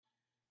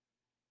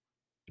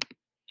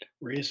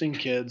Raising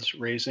kids,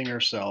 raising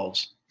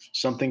ourselves,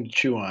 something to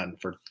chew on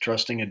for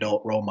trusting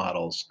adult role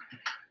models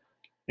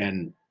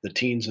and the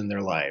teens in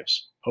their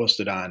lives.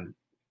 Posted on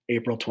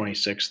April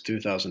 26th,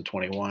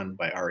 2021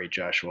 by Ari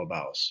Joshua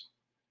Baus.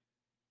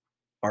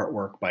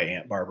 Artwork by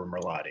Aunt Barbara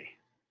Merlati.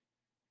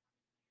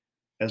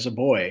 As a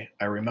boy,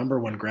 I remember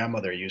when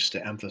grandmother used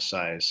to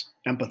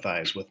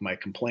empathize with my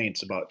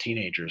complaints about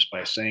teenagers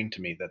by saying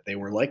to me that they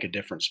were like a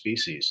different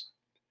species.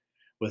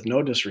 With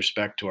no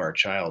disrespect to our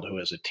child who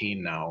is a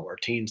teen now or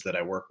teens that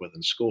I work with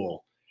in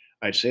school,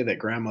 I'd say that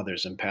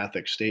grandmother's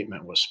empathic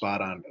statement was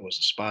spot on. It was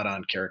a spot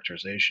on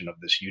characterization of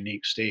this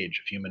unique stage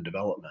of human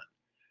development.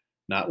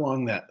 Not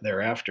long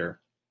thereafter,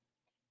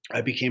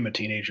 I became a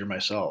teenager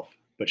myself,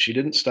 but she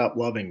didn't stop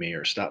loving me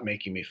or stop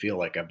making me feel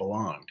like I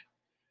belonged.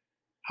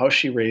 How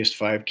she raised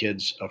five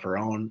kids of her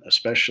own,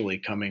 especially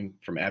coming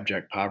from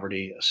abject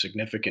poverty, a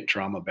significant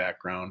trauma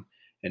background,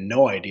 and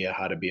no idea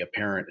how to be a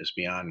parent is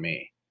beyond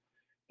me.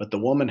 But the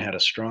woman had a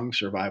strong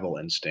survival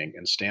instinct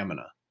and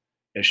stamina,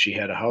 as she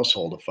had a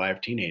household of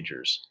five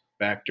teenagers,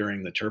 back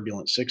during the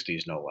turbulent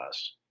 60s, no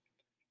less.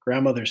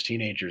 Grandmother's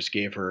teenagers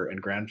gave her and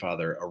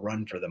grandfather a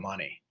run for the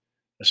money,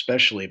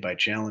 especially by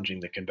challenging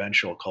the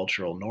conventional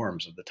cultural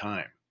norms of the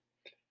time.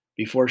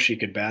 Before she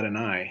could bat an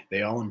eye,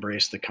 they all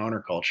embraced the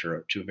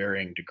counterculture to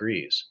varying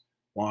degrees.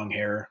 Long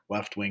hair,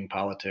 left wing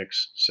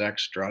politics,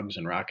 sex, drugs,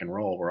 and rock and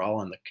roll were all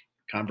on the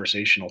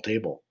conversational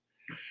table.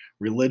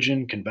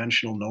 Religion,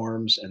 conventional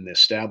norms, and the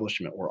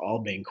establishment were all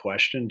being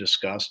questioned,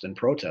 discussed, and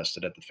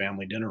protested at the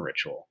family dinner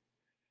ritual.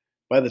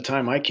 By the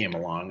time I came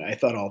along, I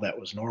thought all that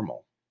was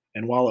normal.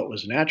 And while it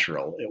was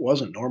natural, it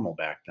wasn't normal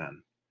back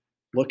then.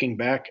 Looking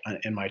back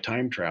in my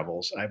time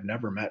travels, I've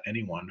never met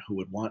anyone who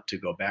would want to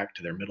go back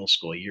to their middle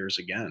school years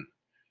again.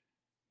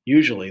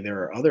 Usually,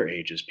 there are other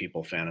ages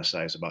people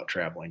fantasize about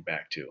traveling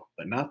back to,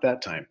 but not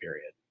that time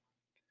period.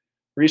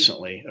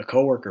 Recently, a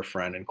coworker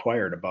friend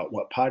inquired about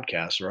what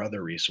podcasts or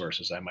other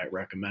resources I might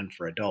recommend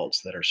for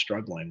adults that are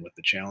struggling with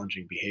the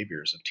challenging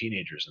behaviors of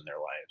teenagers in their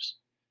lives.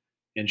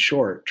 In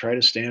short, try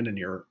to stand in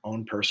your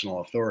own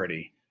personal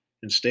authority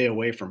and stay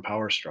away from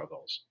power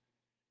struggles.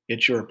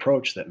 It's your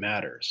approach that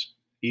matters.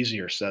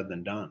 Easier said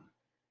than done.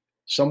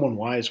 Someone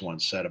wise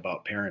once said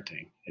about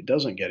parenting, it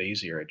doesn't get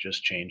easier, it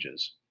just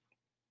changes.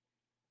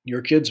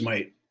 Your kids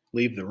might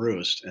leave the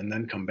roost and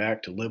then come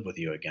back to live with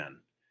you again.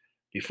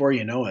 Before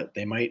you know it,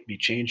 they might be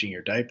changing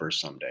your diapers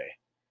someday.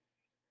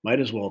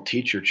 Might as well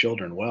teach your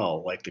children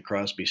well, like the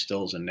Crosby,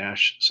 Stills, and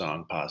Nash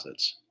song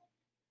posits.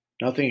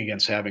 Nothing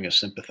against having a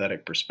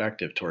sympathetic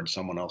perspective towards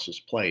someone else's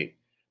plight,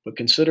 but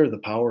consider the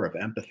power of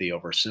empathy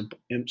over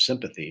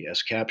sympathy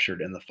as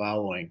captured in the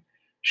following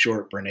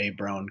short Brene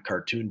Brown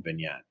cartoon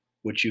vignette,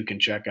 which you can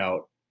check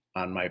out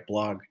on my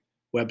blog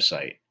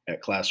website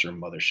at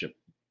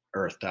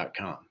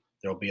classroommothership.earth.com.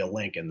 There will be a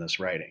link in this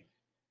writing.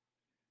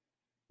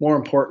 More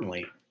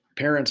importantly,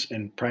 parents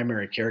and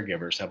primary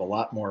caregivers have a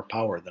lot more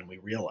power than we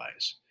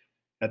realize.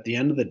 At the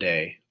end of the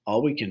day,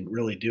 all we can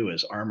really do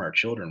is arm our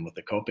children with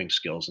the coping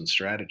skills and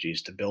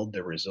strategies to build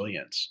their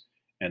resilience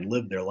and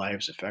live their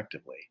lives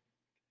effectively.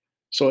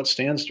 So it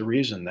stands to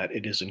reason that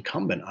it is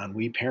incumbent on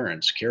we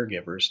parents,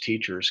 caregivers,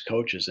 teachers,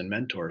 coaches, and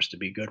mentors to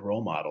be good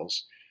role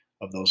models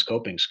of those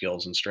coping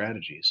skills and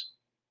strategies.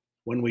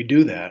 When we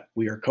do that,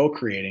 we are co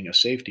creating a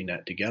safety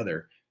net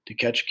together to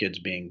catch kids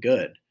being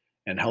good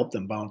and help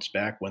them bounce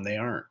back when they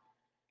aren't.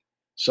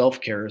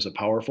 Self care is a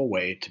powerful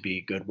way to be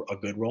a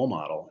good role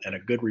model and a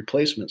good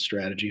replacement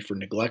strategy for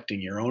neglecting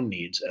your own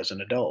needs as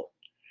an adult.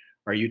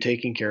 Are you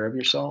taking care of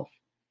yourself?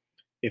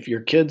 If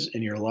your kids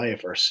in your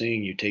life are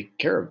seeing you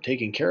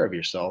taking care of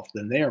yourself,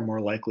 then they are more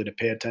likely to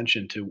pay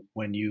attention to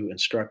when you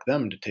instruct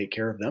them to take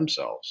care of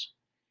themselves.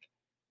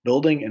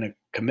 Building a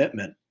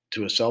commitment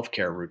to a self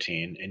care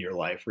routine in your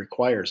life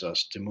requires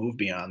us to move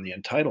beyond the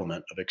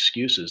entitlement of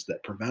excuses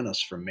that prevent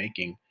us from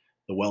making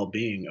the well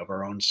being of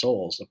our own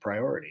souls a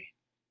priority.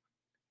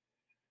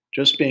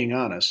 Just being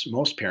honest,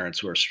 most parents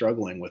who are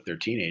struggling with their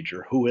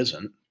teenager, who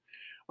isn't,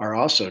 are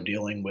also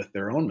dealing with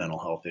their own mental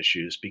health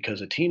issues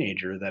because a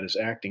teenager that is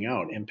acting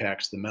out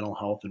impacts the mental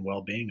health and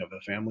well being of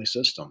a family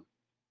system.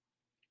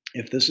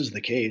 If this is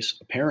the case,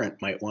 a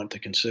parent might want to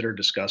consider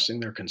discussing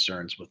their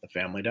concerns with the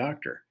family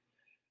doctor.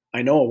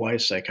 I know a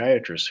wise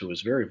psychiatrist who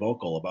is very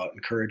vocal about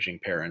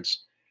encouraging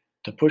parents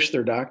to push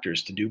their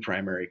doctors to do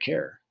primary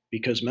care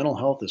because mental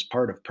health is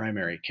part of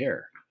primary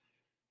care.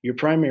 Your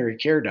primary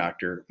care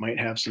doctor might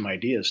have some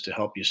ideas to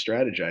help you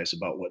strategize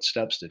about what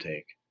steps to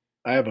take.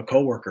 I have a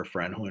coworker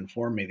friend who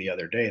informed me the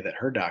other day that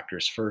her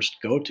doctor's first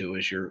go-to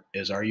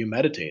is are you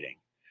meditating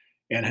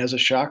and has a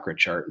chakra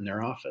chart in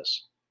their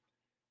office.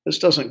 This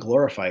doesn't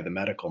glorify the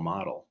medical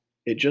model.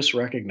 It just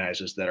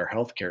recognizes that our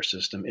healthcare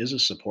system is a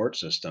support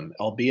system,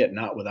 albeit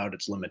not without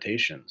its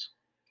limitations.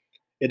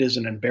 It is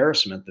an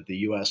embarrassment that the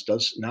US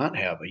does not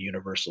have a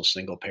universal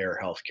single payer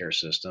healthcare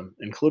system,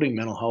 including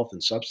mental health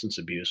and substance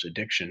abuse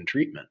addiction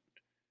treatment.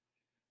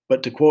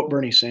 But to quote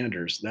Bernie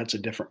Sanders, that's a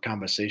different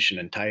conversation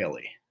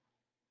entirely.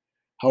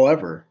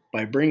 However,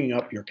 by bringing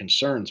up your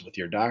concerns with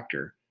your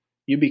doctor,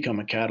 you become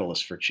a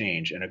catalyst for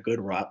change and a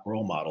good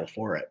role model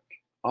for it.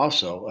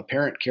 Also, a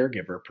parent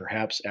caregiver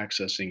perhaps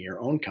accessing your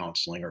own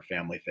counseling or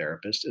family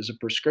therapist is a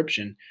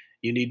prescription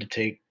you need to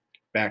take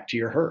back to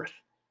your hearth.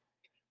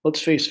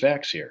 Let's face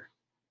facts here.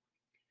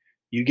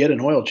 You get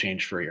an oil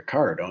change for your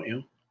car, don't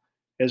you?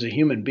 As a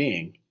human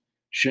being,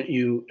 shouldn't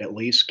you at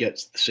least get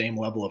the same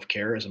level of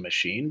care as a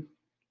machine?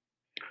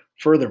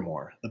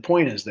 Furthermore, the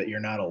point is that you're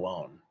not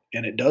alone,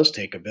 and it does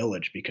take a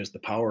village because the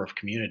power of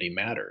community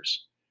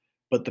matters.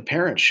 But the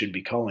parents should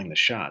be calling the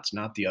shots,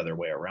 not the other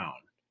way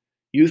around.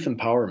 Youth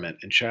empowerment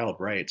and child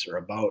rights are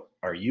about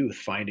our youth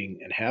finding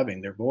and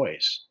having their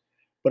voice.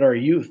 But our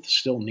youth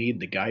still need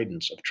the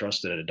guidance of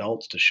trusted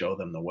adults to show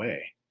them the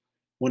way.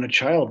 When a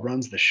child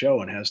runs the show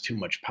and has too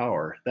much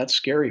power, that's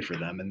scary for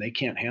them and they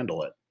can't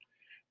handle it.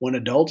 When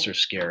adults are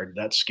scared,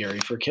 that's scary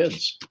for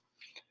kids.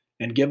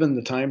 And given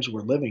the times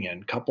we're living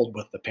in, coupled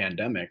with the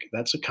pandemic,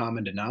 that's a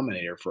common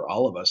denominator for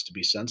all of us to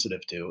be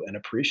sensitive to and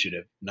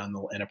appreciate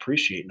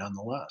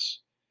nonetheless.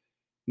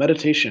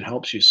 Meditation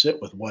helps you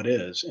sit with what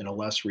is in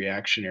less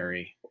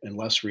reactionary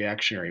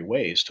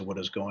ways to what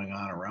is going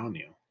on around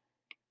you.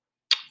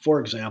 For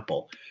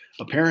example,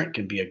 a parent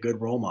can be a good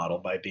role model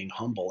by being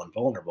humble and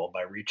vulnerable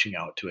by reaching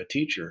out to a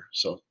teacher,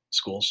 so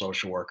school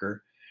social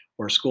worker,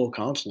 or a school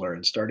counselor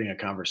and starting a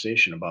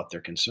conversation about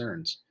their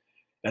concerns.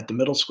 At the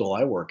middle school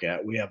I work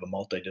at, we have a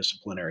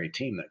multidisciplinary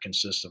team that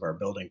consists of our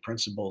building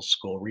principals,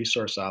 school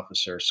resource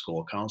officer,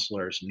 school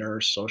counselors,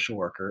 nurse, social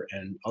worker,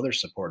 and other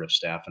supportive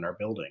staff in our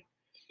building.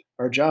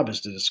 Our job is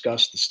to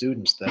discuss the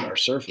students that are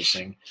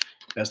surfacing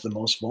as the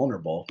most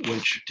vulnerable,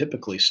 which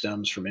typically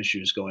stems from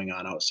issues going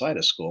on outside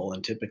of school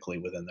and typically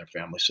within their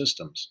family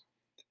systems.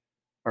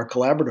 Our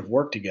collaborative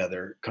work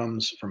together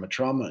comes from a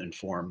trauma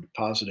informed,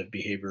 positive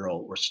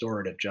behavioral,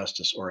 restorative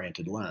justice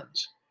oriented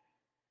lens.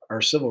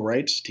 Our civil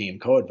rights team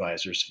co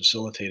advisors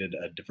facilitated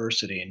a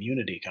diversity and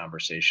unity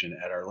conversation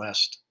at our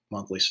last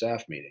monthly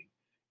staff meeting.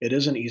 It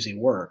isn't easy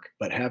work,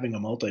 but having a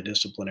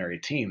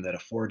multidisciplinary team that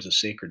affords a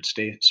sacred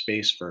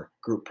space for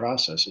group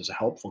process is a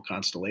helpful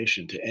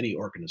constellation to any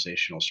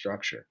organizational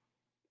structure.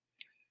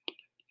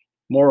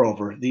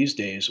 Moreover, these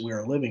days we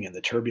are living in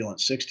the turbulent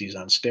 60s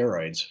on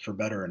steroids, for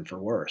better and for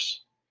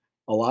worse.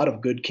 A lot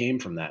of good came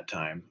from that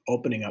time,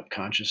 opening up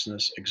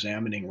consciousness,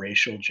 examining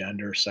racial,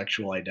 gender,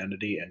 sexual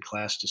identity, and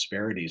class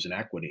disparities and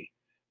equity.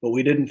 But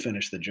we didn't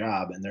finish the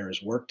job, and there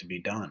is work to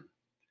be done.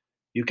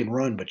 You can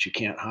run, but you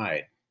can't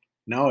hide.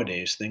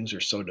 Nowadays, things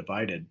are so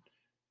divided.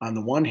 On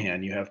the one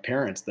hand, you have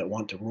parents that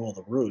want to rule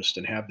the roost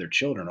and have their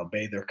children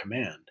obey their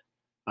command.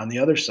 On the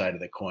other side of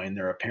the coin,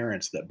 there are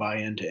parents that buy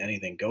into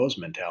anything goes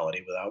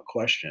mentality without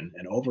question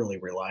and overly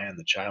rely on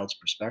the child's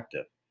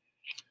perspective.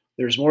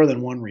 There's more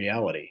than one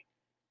reality.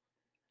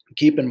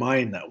 Keep in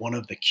mind that one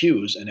of the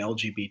Q's in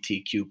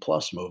LGBTQ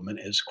plus movement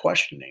is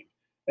questioning,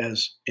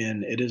 as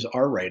in it is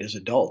our right as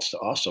adults to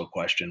also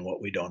question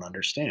what we don't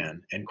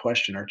understand and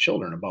question our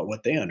children about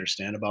what they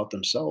understand about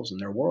themselves and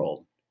their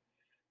world.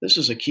 This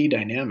is a key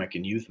dynamic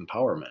in youth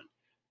empowerment.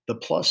 The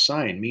plus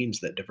sign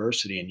means that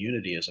diversity and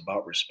unity is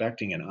about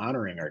respecting and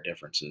honoring our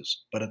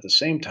differences, but at the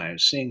same time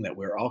seeing that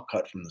we're all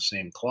cut from the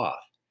same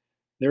cloth.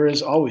 There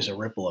is always a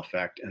ripple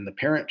effect, and the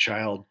parent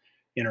child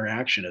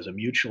interaction is a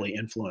mutually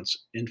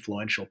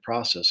influential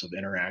process of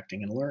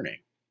interacting and learning.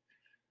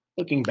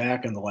 Looking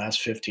back on the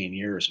last 15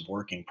 years of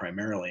working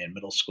primarily in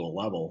middle school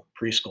level,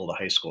 preschool to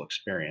high school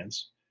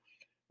experience,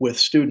 with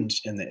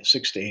students in the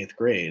 6th to 8th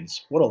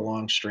grades, what a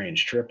long,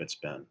 strange trip it's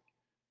been.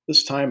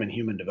 This time in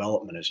human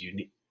development is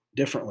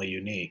differently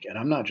unique, and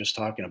I'm not just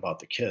talking about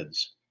the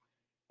kids.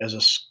 As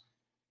a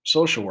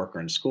social worker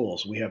in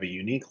schools, we have a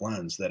unique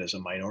lens that is a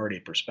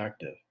minority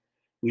perspective.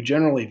 We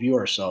generally view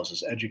ourselves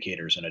as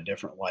educators in a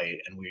different light,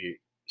 and we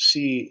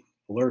see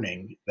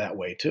learning that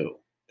way too.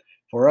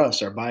 For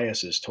us, our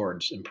bias is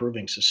towards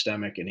improving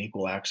systemic and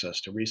equal access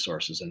to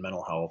resources in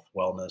mental health,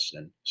 wellness,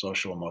 and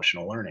social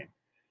emotional learning.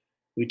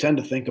 We tend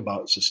to think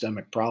about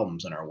systemic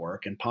problems in our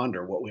work and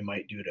ponder what we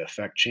might do to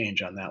affect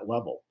change on that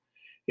level.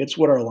 It's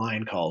what our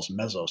line calls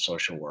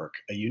mesosocial work,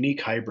 a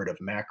unique hybrid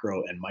of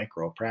macro and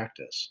micro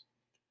practice.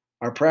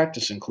 Our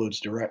practice includes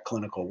direct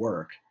clinical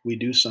work. We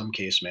do some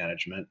case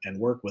management and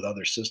work with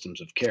other systems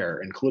of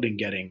care, including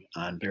getting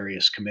on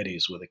various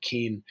committees with a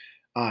keen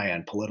eye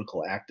on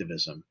political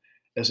activism,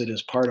 as it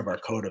is part of our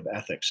code of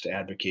ethics to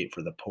advocate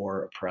for the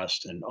poor,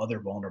 oppressed, and other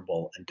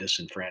vulnerable and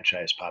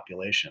disenfranchised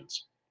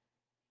populations.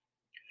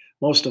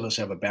 Most of us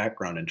have a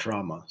background in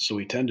trauma, so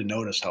we tend to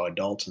notice how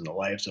adults in the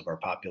lives of our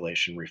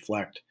population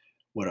reflect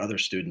what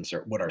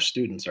our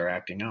students are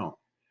acting out.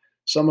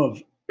 Some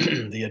of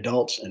the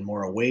adults and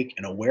more awake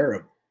and aware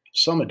of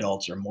some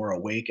adults are more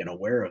awake and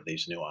aware of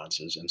these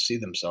nuances and see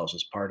themselves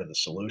as part of the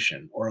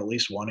solution, or at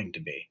least wanting to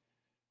be.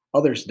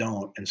 Others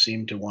don't and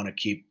seem to want to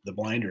keep the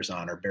blinders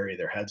on or bury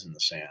their heads in the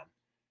sand.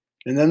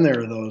 And then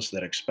there are those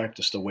that expect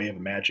us to wave a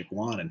magic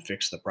wand and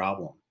fix the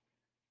problem.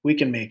 We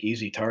can make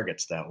easy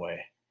targets that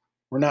way.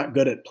 We're not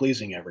good at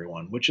pleasing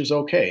everyone, which is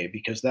okay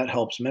because that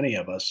helps many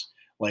of us,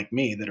 like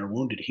me, that are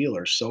wounded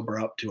healers sober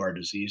up to our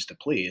disease to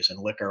please and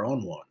lick our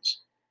own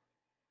wounds.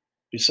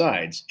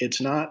 Besides, it's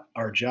not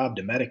our job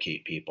to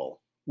medicate people.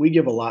 we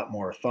give a lot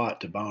more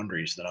thought to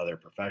boundaries than other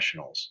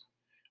professionals.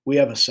 We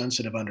have a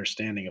sensitive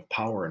understanding of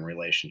power in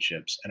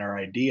relationships, and our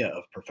idea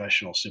of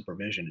professional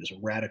supervision is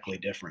radically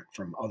different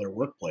from other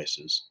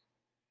workplaces.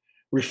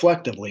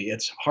 Reflectively,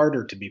 it's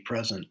harder to be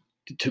present,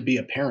 to be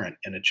a parent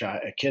and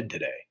a kid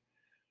today.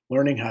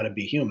 Learning how to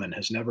be human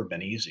has never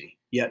been easy.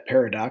 Yet,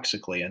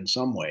 paradoxically, in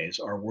some ways,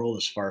 our world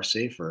is far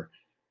safer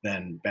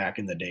than back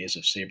in the days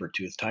of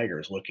saber-toothed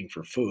tigers looking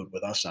for food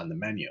with us on the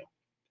menu.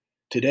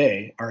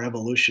 Today, our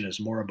evolution is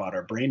more about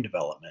our brain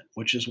development,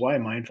 which is why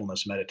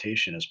mindfulness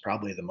meditation is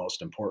probably the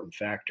most important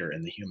factor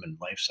in the human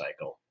life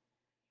cycle.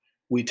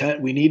 We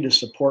need to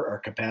support our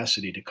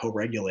capacity to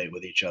co-regulate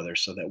with each other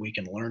so that we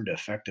can learn to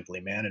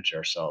effectively manage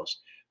ourselves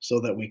so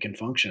that we can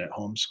function at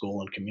home,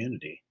 school, and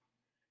community.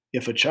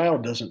 If a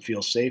child doesn't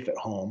feel safe at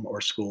home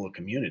or school or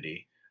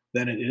community,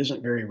 then it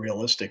isn't very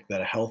realistic that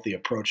a healthy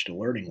approach to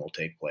learning will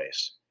take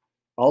place.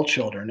 All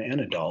children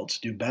and adults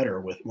do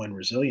better with when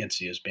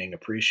resiliency is being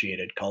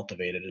appreciated,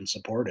 cultivated, and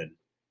supported.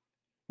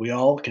 We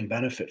all can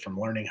benefit from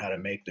learning how to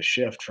make the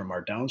shift from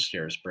our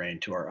downstairs brain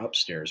to our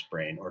upstairs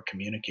brain or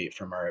communicate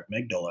from our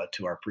amygdala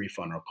to our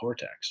prefrontal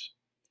cortex.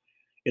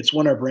 It's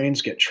when our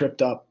brains get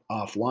tripped up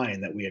offline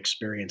that we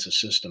experience a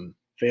system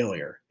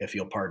failure, if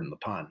you'll pardon the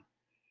pun.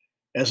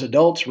 As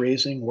adults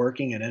raising,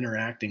 working, and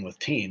interacting with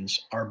teens,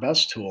 our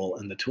best tool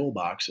in the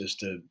toolbox is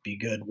to be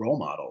good role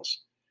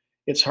models.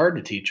 It's hard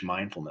to teach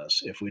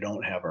mindfulness if we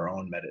don't have our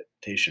own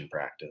meditation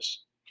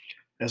practice.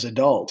 As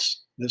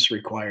adults, this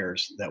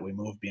requires that we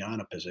move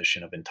beyond a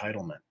position of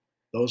entitlement.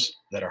 Those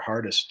that are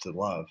hardest to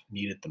love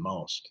need it the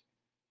most.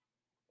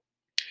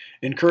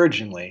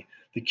 Encouragingly,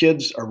 the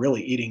kids are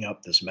really eating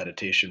up this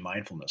meditation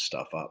mindfulness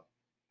stuff up.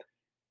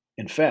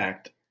 In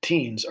fact,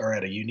 teens are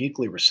at a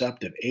uniquely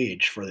receptive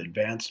age for the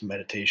advanced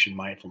meditation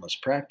mindfulness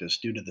practice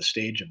due to the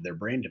stage of their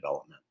brain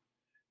development.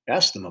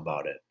 Ask them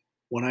about it.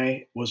 When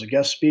I was a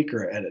guest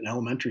speaker at an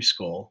elementary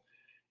school,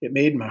 it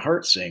made my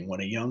heart sing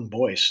when a young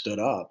boy stood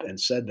up and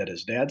said that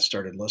his dad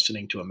started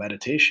listening to a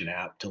meditation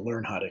app to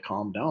learn how to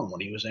calm down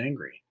when he was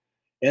angry.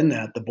 In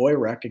that, the boy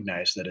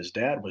recognized that his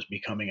dad was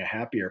becoming a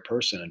happier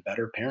person and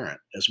better parent,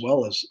 as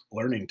well as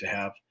learning to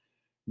have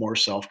more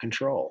self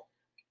control.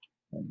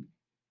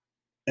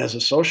 As a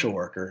social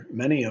worker,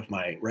 many of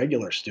my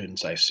regular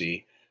students I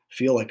see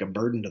feel like a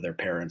burden to their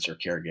parents or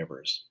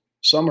caregivers.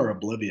 Some are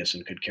oblivious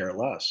and could care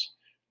less.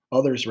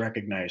 Others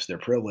recognize their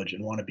privilege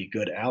and want to be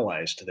good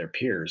allies to their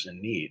peers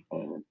in need,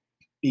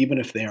 even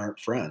if they aren't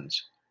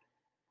friends.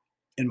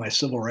 In my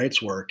civil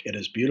rights work, it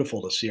is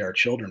beautiful to see our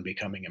children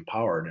becoming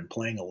empowered and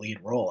playing a lead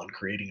role in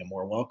creating a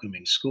more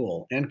welcoming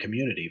school and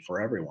community for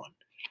everyone.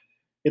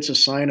 It's a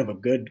sign of a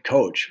good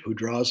coach who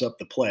draws up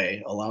the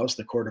play, allows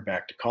the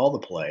quarterback to call the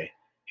play,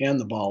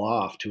 hand the ball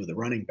off to the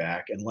running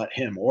back, and let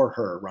him or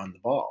her run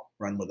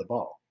with the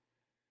ball.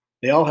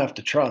 They all have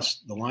to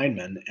trust the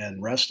linemen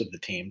and rest of the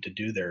team to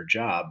do their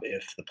job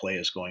if the play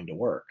is going to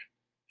work.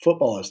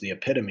 Football is the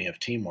epitome of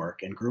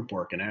teamwork and group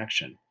work in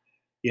action.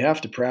 You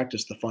have to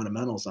practice the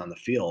fundamentals on the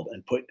field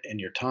and put in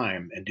your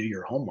time and do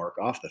your homework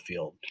off the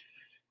field.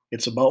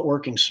 It's about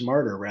working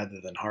smarter rather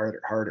than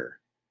harder.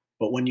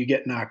 But when you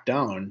get knocked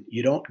down,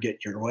 you don't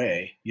get your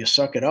way. You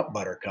suck it up,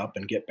 buttercup,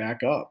 and get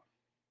back up.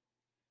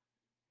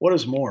 What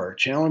is more,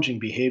 challenging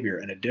behavior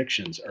and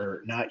addictions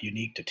are not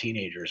unique to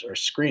teenagers or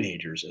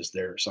screenagers, as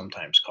they're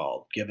sometimes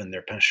called, given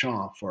their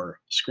penchant for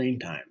screen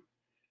time.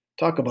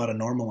 Talk about a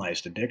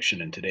normalized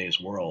addiction in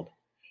today's world.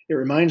 It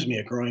reminds me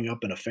of growing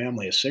up in a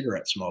family of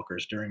cigarette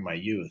smokers during my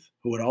youth,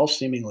 who would all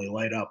seemingly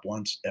light up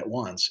once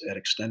at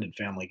extended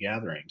family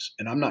gatherings.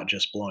 And I'm not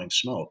just blowing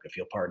smoke, if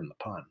you'll pardon the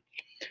pun.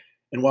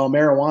 And while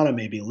marijuana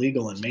may be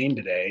legal in Maine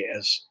today,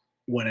 as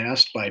when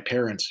asked by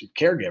parents and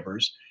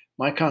caregivers,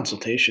 my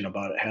consultation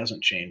about it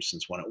hasn't changed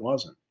since when it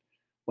wasn't.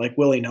 Like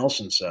Willie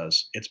Nelson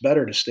says, it's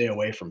better to stay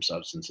away from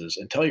substances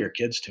and tell your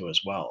kids to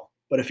as well.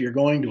 But if you're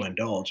going to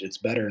indulge, it's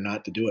better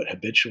not to do it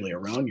habitually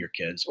around your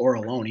kids or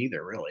alone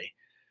either, really.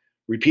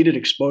 Repeated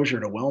exposure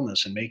to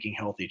wellness and making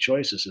healthy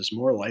choices is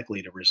more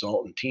likely to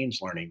result in teens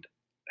learning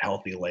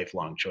healthy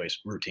lifelong choice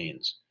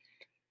routines.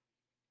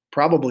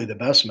 Probably the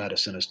best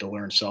medicine is to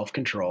learn self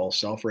control,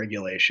 self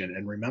regulation,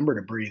 and remember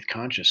to breathe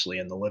consciously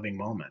in the living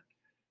moment.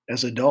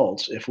 As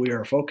adults, if we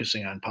are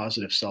focusing on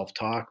positive self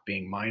talk,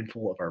 being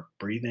mindful of our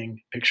breathing,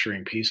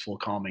 picturing peaceful,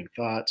 calming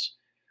thoughts,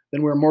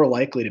 then we're more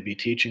likely to be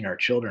teaching our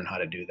children how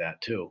to do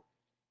that too.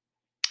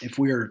 If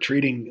we are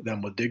treating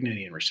them with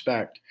dignity and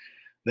respect,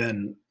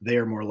 then they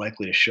are more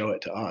likely to show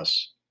it to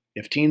us.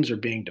 If teens are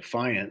being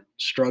defiant,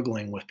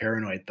 struggling with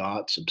paranoid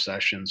thoughts,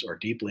 obsessions, or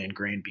deeply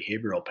ingrained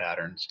behavioral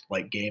patterns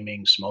like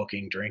gaming,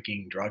 smoking,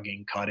 drinking,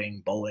 drugging,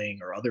 cutting, bullying,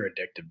 or other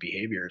addictive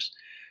behaviors,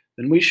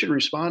 then we should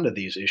respond to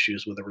these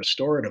issues with a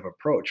restorative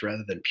approach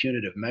rather than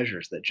punitive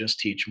measures that just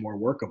teach more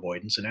work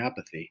avoidance and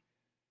apathy.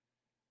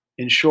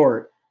 In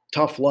short,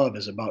 tough love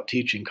is about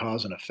teaching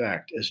cause and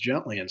effect as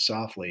gently and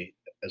softly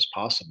as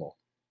possible.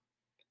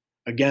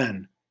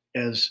 Again,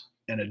 as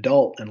an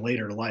adult in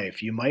later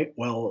life, you might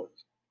well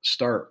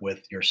start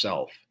with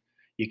yourself.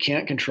 You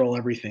can't control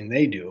everything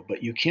they do,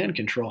 but you can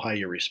control how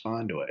you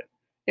respond to it.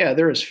 Yeah,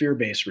 there is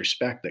fear-based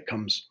respect that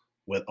comes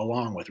with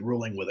along with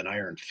ruling with an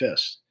iron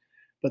fist,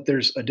 but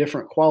there's a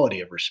different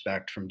quality of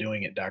respect from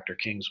doing it Dr.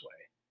 King's way.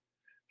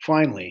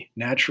 Finally,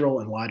 natural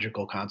and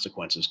logical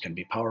consequences can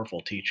be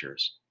powerful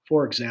teachers.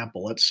 For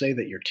example, let's say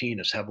that your teen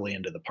is heavily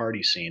into the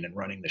party scene and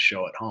running the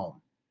show at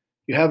home.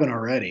 You haven't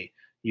already,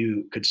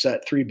 you could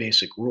set three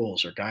basic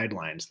rules or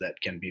guidelines that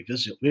can be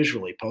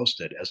visually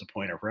posted as a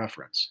point of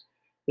reference.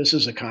 This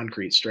is a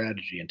concrete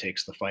strategy and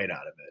takes the fight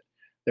out of it.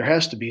 There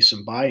has to be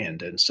some buy in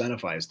to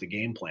incentivize the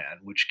game plan,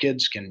 which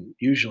kids can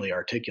usually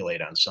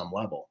articulate on some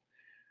level.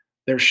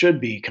 There should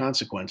be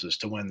consequences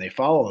to when they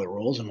follow the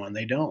rules and when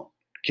they don't.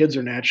 Kids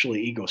are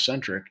naturally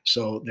egocentric,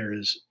 so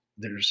there's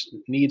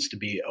needs to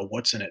be a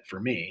what's in it for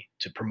me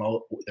to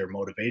promote their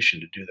motivation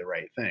to do the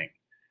right thing.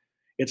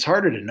 It's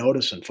harder to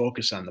notice and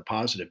focus on the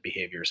positive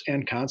behaviors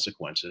and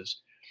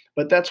consequences,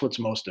 but that's what's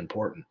most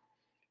important.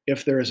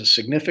 If there is a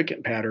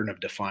significant pattern of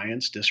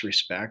defiance,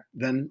 disrespect,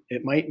 then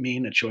it might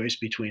mean a choice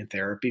between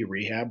therapy,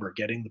 rehab, or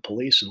getting the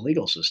police and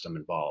legal system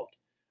involved.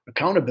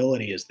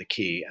 Accountability is the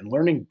key, and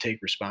learning to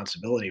take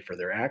responsibility for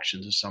their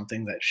actions is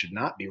something that should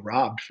not be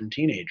robbed from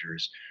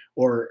teenagers,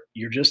 or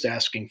you're just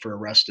asking for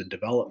arrested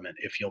development,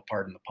 if you'll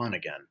pardon the pun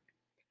again.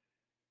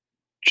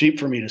 Cheap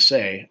for me to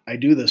say, I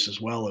do this as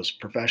well as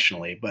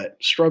professionally, but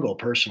struggle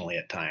personally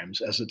at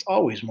times, as it's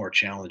always more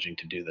challenging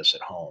to do this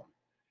at home.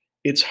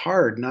 It's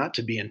hard not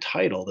to be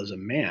entitled as a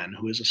man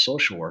who is a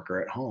social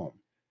worker at home.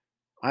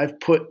 I've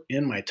put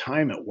in my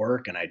time at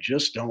work and I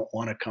just don't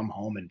want to come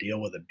home and deal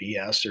with the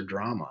BS or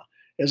drama,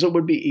 as it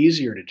would be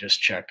easier to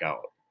just check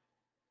out.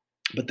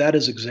 But that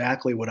is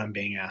exactly what I'm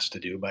being asked to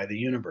do by the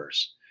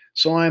universe.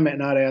 So I'm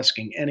not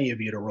asking any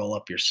of you to roll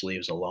up your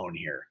sleeves alone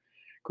here.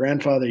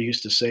 Grandfather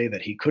used to say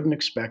that he couldn't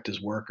expect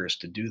his workers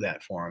to do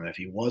that for him if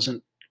he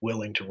wasn't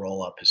willing to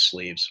roll up his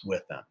sleeves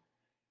with them.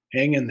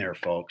 Hang in there,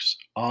 folks.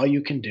 All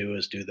you can do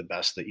is do the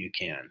best that you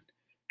can.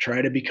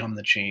 Try to become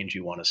the change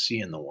you want to see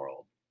in the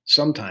world.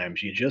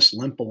 Sometimes you just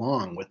limp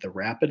along with the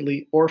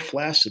rapidly or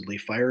flaccidly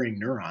firing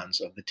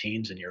neurons of the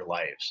teens in your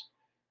lives.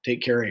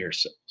 Take care of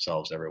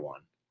yourselves,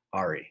 everyone.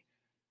 Ari.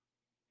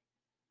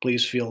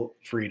 Please feel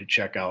free to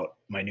check out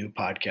my new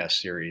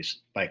podcast series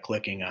by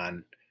clicking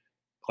on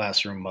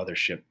Classroom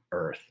Mothership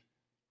Earth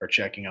or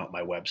checking out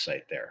my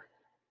website there.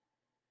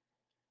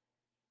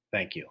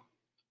 Thank you.